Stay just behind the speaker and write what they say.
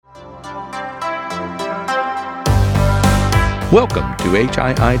Welcome to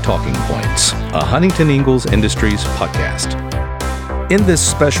HII Talking Points, a Huntington Ingalls Industries podcast. In this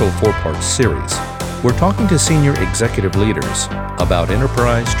special 4-part series, we're talking to senior executive leaders about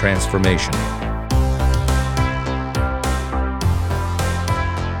enterprise transformation.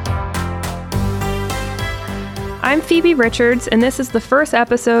 I'm Phoebe Richards, and this is the first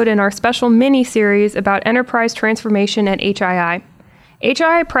episode in our special mini-series about enterprise transformation at HII.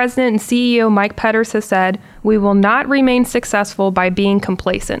 HII President and CEO Mike Petters has said, "We will not remain successful by being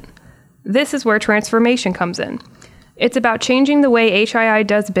complacent." This is where transformation comes in. It's about changing the way HII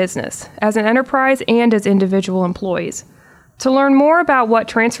does business, as an enterprise and as individual employees. To learn more about what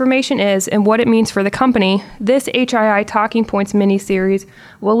transformation is and what it means for the company, this HII Talking Points mini-series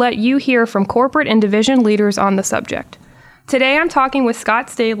will let you hear from corporate and division leaders on the subject. Today I'm talking with Scott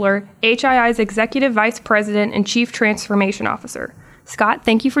Stabler, HII's Executive Vice President and Chief Transformation Officer. Scott,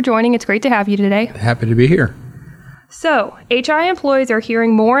 thank you for joining. It's great to have you today. Happy to be here. So, HII employees are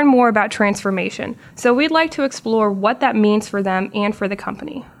hearing more and more about transformation, so we'd like to explore what that means for them and for the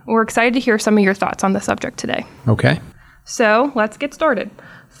company. We're excited to hear some of your thoughts on the subject today. Okay. So, let's get started.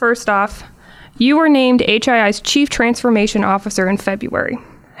 First off, you were named HII's Chief Transformation Officer in February.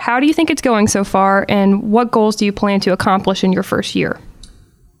 How do you think it's going so far, and what goals do you plan to accomplish in your first year?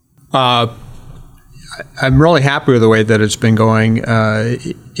 I'm really happy with the way that it's been going.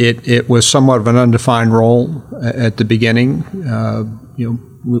 It was somewhat of an undefined role at the beginning.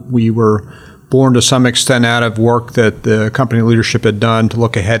 We were born to some extent out of work that the company leadership had done to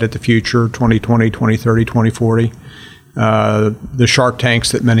look ahead at the future, 2020, 2030, 2040. The Shark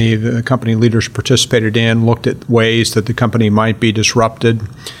Tanks that many of the company leaders participated in looked at ways that the company might be disrupted.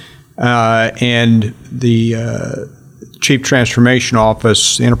 And the Chief Transformation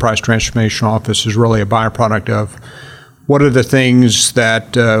Office, the Enterprise Transformation Office, is really a byproduct of what are the things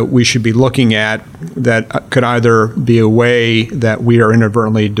that we should be looking at that could either be a way that we are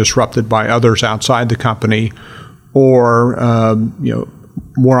inadvertently disrupted by others outside the company, or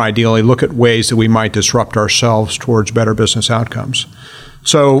more ideally, look at ways that we might disrupt ourselves towards better business outcomes.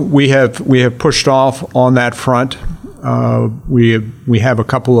 So we have pushed off on that front. We have a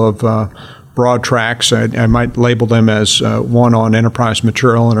couple of broad tracks. I might label them as one on enterprise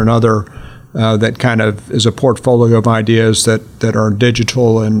material and another that kind of is a portfolio of ideas that are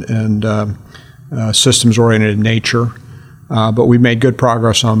digital and systems-oriented in nature. But we've made good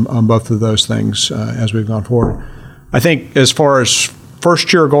progress on both of those things as we've gone forward. I think as far as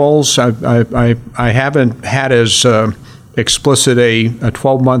first-year goals, I haven't had as explicit a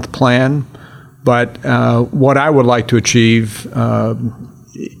 12-month plan, but what I would like to achieve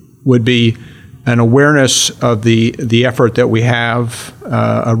would be an awareness of the effort that we have,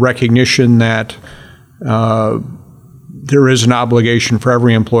 a recognition that there is an obligation for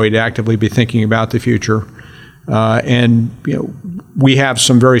every employee to actively be thinking about the future. And we have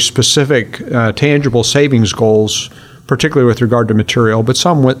some very specific, tangible savings goals, particularly with regard to material, but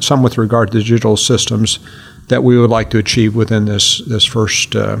some with regard to digital systems that we would like to achieve within this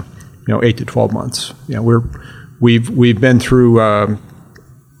first 8 to 12 months. We've been through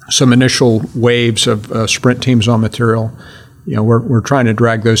some initial waves of sprint teams on material. We're trying to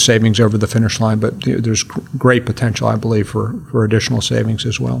drag those savings over the finish line, but there's great potential, I believe, for additional savings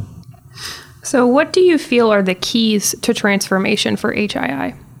as well. So what do you feel are the keys to transformation for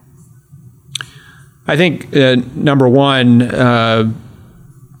HII? I think, number one,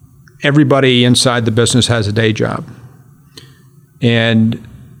 everybody inside the business has a day job. And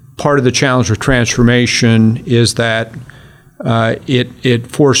part of the challenge with transformation is that it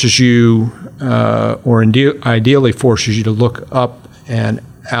forces you, or ideally forces you to look up and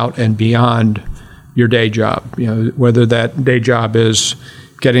out and beyond your day job. Whether that day job is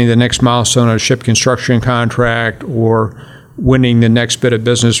getting the next milestone on a ship construction contract, or winning the next bit of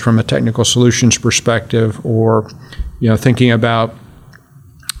business from a technical solutions perspective, or thinking about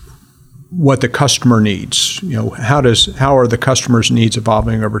what the customer needs. How are the customer's needs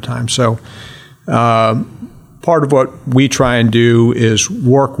evolving over time? So. Part of what we try and do is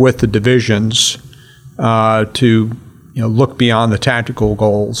work with the divisions to look beyond the tactical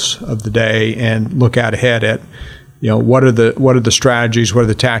goals of the day and look out ahead at what are the strategies, what are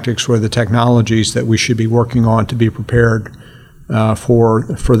the tactics, what are the technologies that we should be working on to be prepared for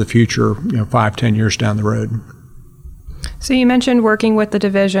the future 5-10 years down the road. So you mentioned working with the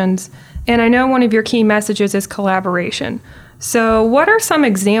divisions, and I know one of your key messages is collaboration. So what are some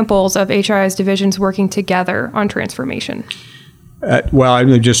examples of HII's divisions working together on transformation? Well, I'm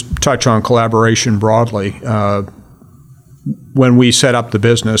going to just touch on collaboration broadly. When we set up the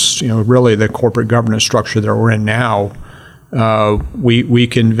business, really the corporate governance structure that we're in now We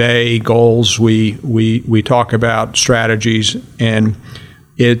convey goals. We talk about strategies, and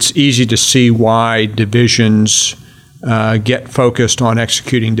it's easy to see why divisions get focused on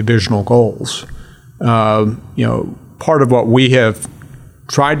executing divisional goals. Part of what we have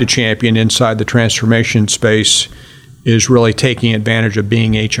tried to champion inside the transformation space is really taking advantage of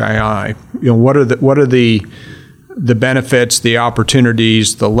being HII. What are the benefits, the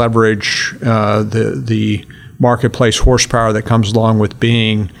opportunities, the leverage, the marketplace horsepower that comes along with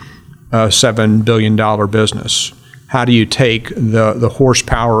being a $7 billion business? How do you take the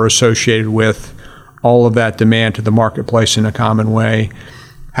horsepower associated with all of that demand to the marketplace in a common way?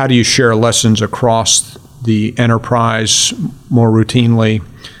 How do you share lessons across the enterprise more routinely?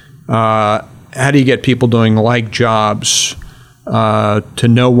 How do you get people doing like jobs, to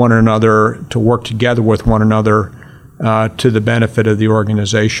know one another, to work together with one another, to the benefit of the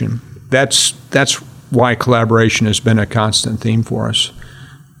organization? That's why collaboration has been a constant theme for us.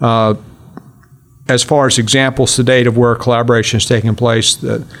 As far as examples to date of where collaboration is taking place,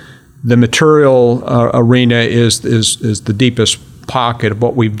 the material arena is the deepest pocket of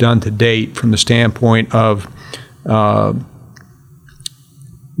what we've done to date from the standpoint of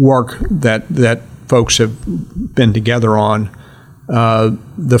work that folks have been together on.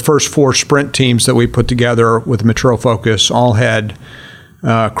 The first 4 sprint teams that we put together with material focus all had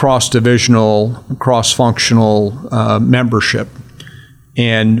cross-divisional, cross-functional membership.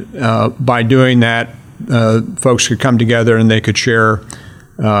 And by doing that, folks could come together and they could share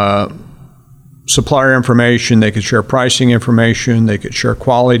supplier information, they could share pricing information, they could share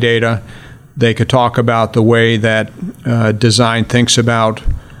quality data, they could talk about the way that design thinks about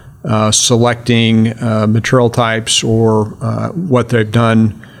selecting material types or what they've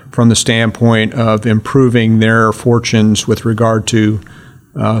done from the standpoint of improving their fortunes with regard to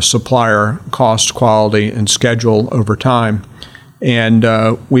supplier cost, quality, and schedule over time. And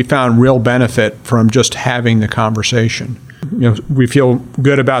we found real benefit from just having the conversation. We feel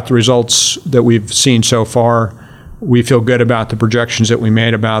good about the results that we've seen so far. We feel good about the projections that we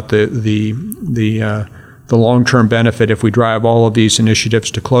made about the long-term benefit if we drive all of these initiatives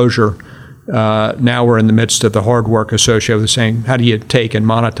to closure. Now we're in the midst of the hard work associated with saying, how do you take and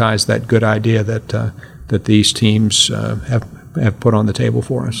monetize that good idea that these teams have put on the table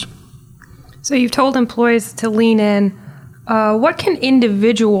for us? So you've told employees to lean in. What can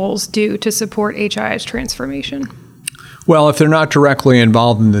individuals do to support HII's transformation? Well, if they're not directly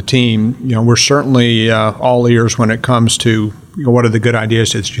involved in the team, we're certainly all ears when it comes to what are the good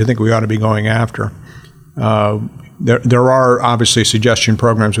ideas that you think we ought to be going after. There are obviously suggestion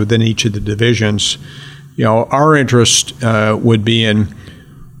programs within each of the divisions. Our interest would be in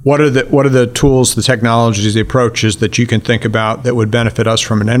what are the tools, the technologies, the approaches that you can think about that would benefit us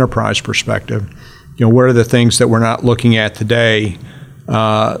from an enterprise perspective. What are the things that we're not looking at today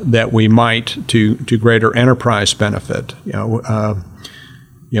that we might to greater enterprise benefit? We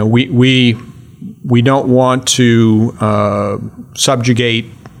don't want to subjugate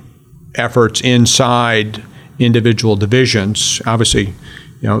efforts inside individual divisions. Obviously,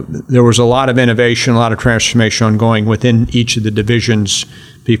 there was a lot of innovation, a lot of transformation ongoing within each of the divisions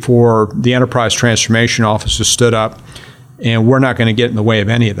before the enterprise transformation offices stood up, and we're not going to get in the way of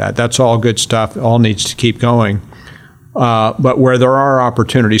any of that. That's all good stuff. It all needs to keep going. But where there are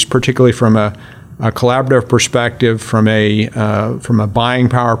opportunities, particularly from a collaborative perspective, from a buying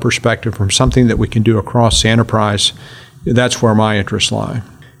power perspective, from something that we can do across the enterprise, that's where my interests lie.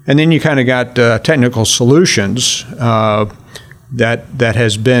 And then you kind of got technical solutions that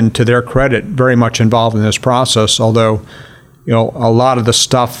has been, to their credit, very much involved in this process, although a lot of the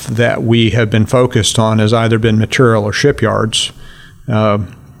stuff that we have been focused on has either been material or shipyards.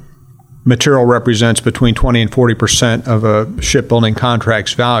 Material represents between 20 and 40% of a shipbuilding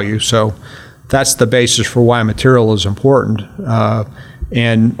contract's value, so that's the basis for why material is important.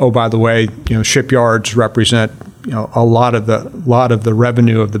 And by the way, shipyards represent a lot of the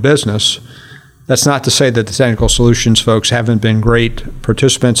revenue of the business. That's not to say that the technical solutions folks haven't been great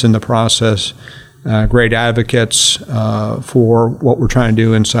participants in the process, great advocates for what we're trying to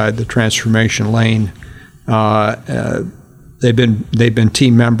do inside the transformation lane. They've been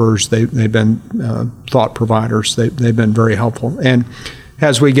team members. They've been thought providers. They've been very helpful. And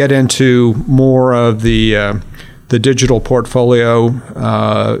as we get into more of the digital portfolio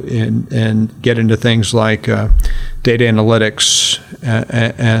and get into things like data analytics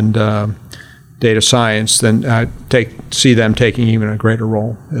and data science, then see them taking even a greater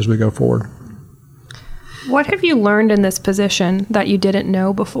role as we go forward. What have you learned in this position that you didn't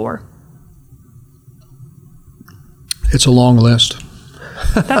know before? It's a long list.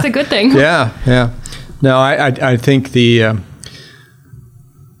 That's a good thing. Yeah. No, I think the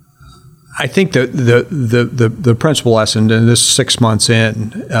principal lesson, and this 6 months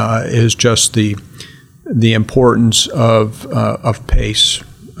in, is just the importance of pace,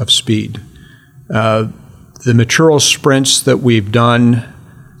 of speed. The material sprints that we've done,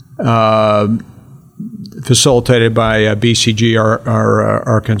 facilitated by BCG,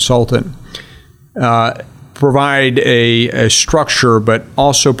 our consultant, provide a structure, but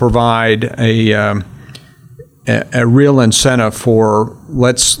also provide a real incentive for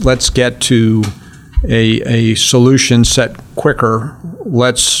let's get to a solution set quicker.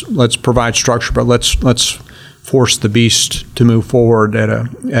 Let's provide structure, but let's force the beast to move forward at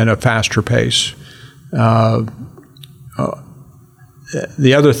a faster pace.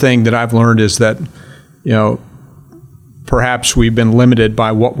 The other thing that I've learned is that, perhaps we've been limited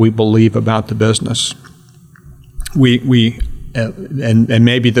by what we believe about the business. And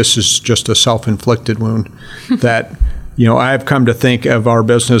maybe this is just a self-inflicted wound that, I've come to think of our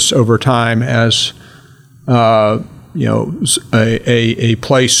business over time as, a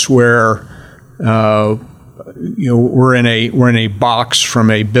place where, we're in a box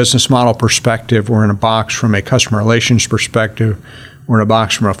from a business model perspective. We're in a box from a customer relations perspective. We're in a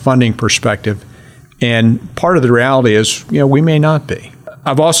box from a funding perspective. And part of the reality is, we may not be.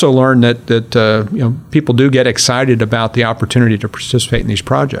 I've also learned that people do get excited about the opportunity to participate in these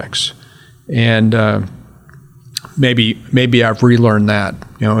projects, and maybe I've relearned that.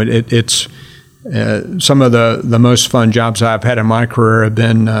 It's some of the most fun jobs I've had in my career have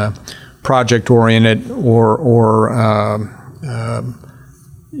been project oriented or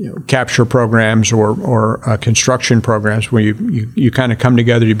capture programs or construction programs where you kind of come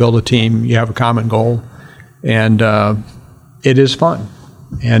together, you build a team, you have a common goal, and it is fun.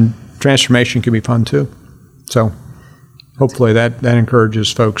 And transformation can be fun too. So hopefully that encourages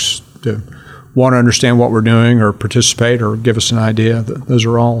folks to want to understand what we're doing or participate or give us an idea. Those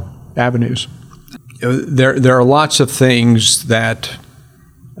are all avenues. There are lots of things that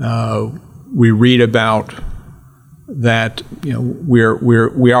we read about that we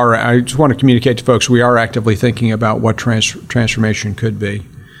are. I just want to communicate to folks we are actively thinking about what transformation could be.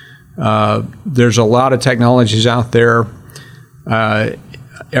 There's a lot of technologies out there.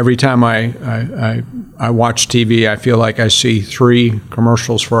 Every time I watch TV, I feel like I see 3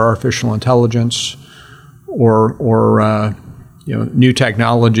 commercials for artificial intelligence or new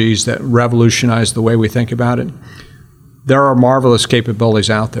technologies that revolutionize the way we think about it. There are marvelous capabilities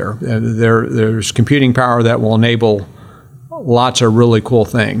out there. There's computing power that will enable lots of really cool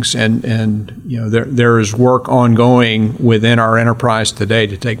things, and there is work ongoing within our enterprise today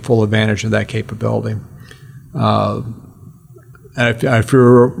to take full advantage of that capability. I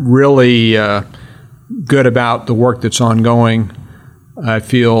feel really good about the work that's ongoing. I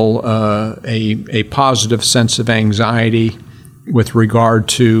feel a positive sense of anxiety with regard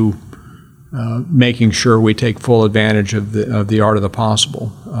to making sure we take full advantage of the art of the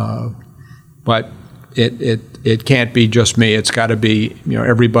possible. But it can't be just me. It's got to be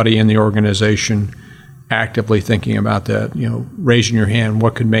everybody in the organization actively thinking about that. Raising your hand.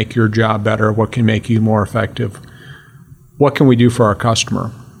 What could make your job better? What can make you more effective? What can we do for our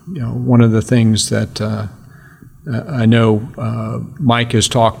customer? One of the things that I know Mike has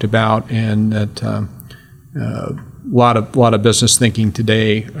talked about, and that a lot of business thinking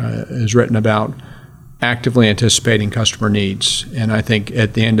today is written about actively anticipating customer needs. And I think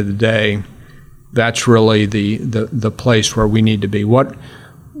at the end of the day, that's really the place where we need to be. What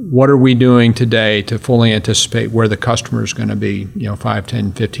are we doing today to fully anticipate where the customer is going to be 5,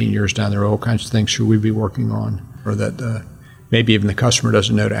 10, 15 years down the road? What kinds of things should we be working on, or that maybe even the customer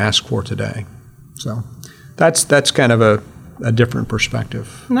doesn't know to ask for today? So that's kind of a different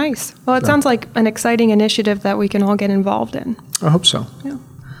perspective. Nice. Well, it sounds like an exciting initiative that we can all get involved in. I hope so. Yeah.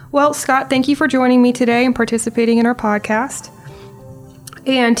 Well, Scott, thank you for joining me today and participating in our podcast.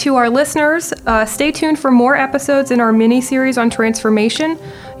 And to our listeners, stay tuned for more episodes in our mini-series on transformation.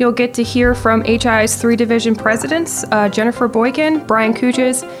 You'll get to hear from HII's 3 division presidents, Jennifer Boykin, Brian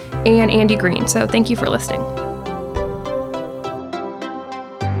Kujas, and Andy Green. So thank you for listening.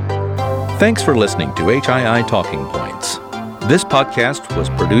 Thanks for listening to HII Talking Points. This podcast was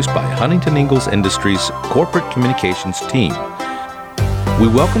produced by Huntington Ingalls Industries Corporate Communications team. We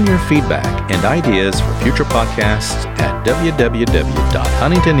welcome your feedback and ideas for future podcasts at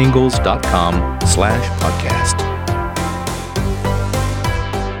www.huntingtoningalls.com/podcast.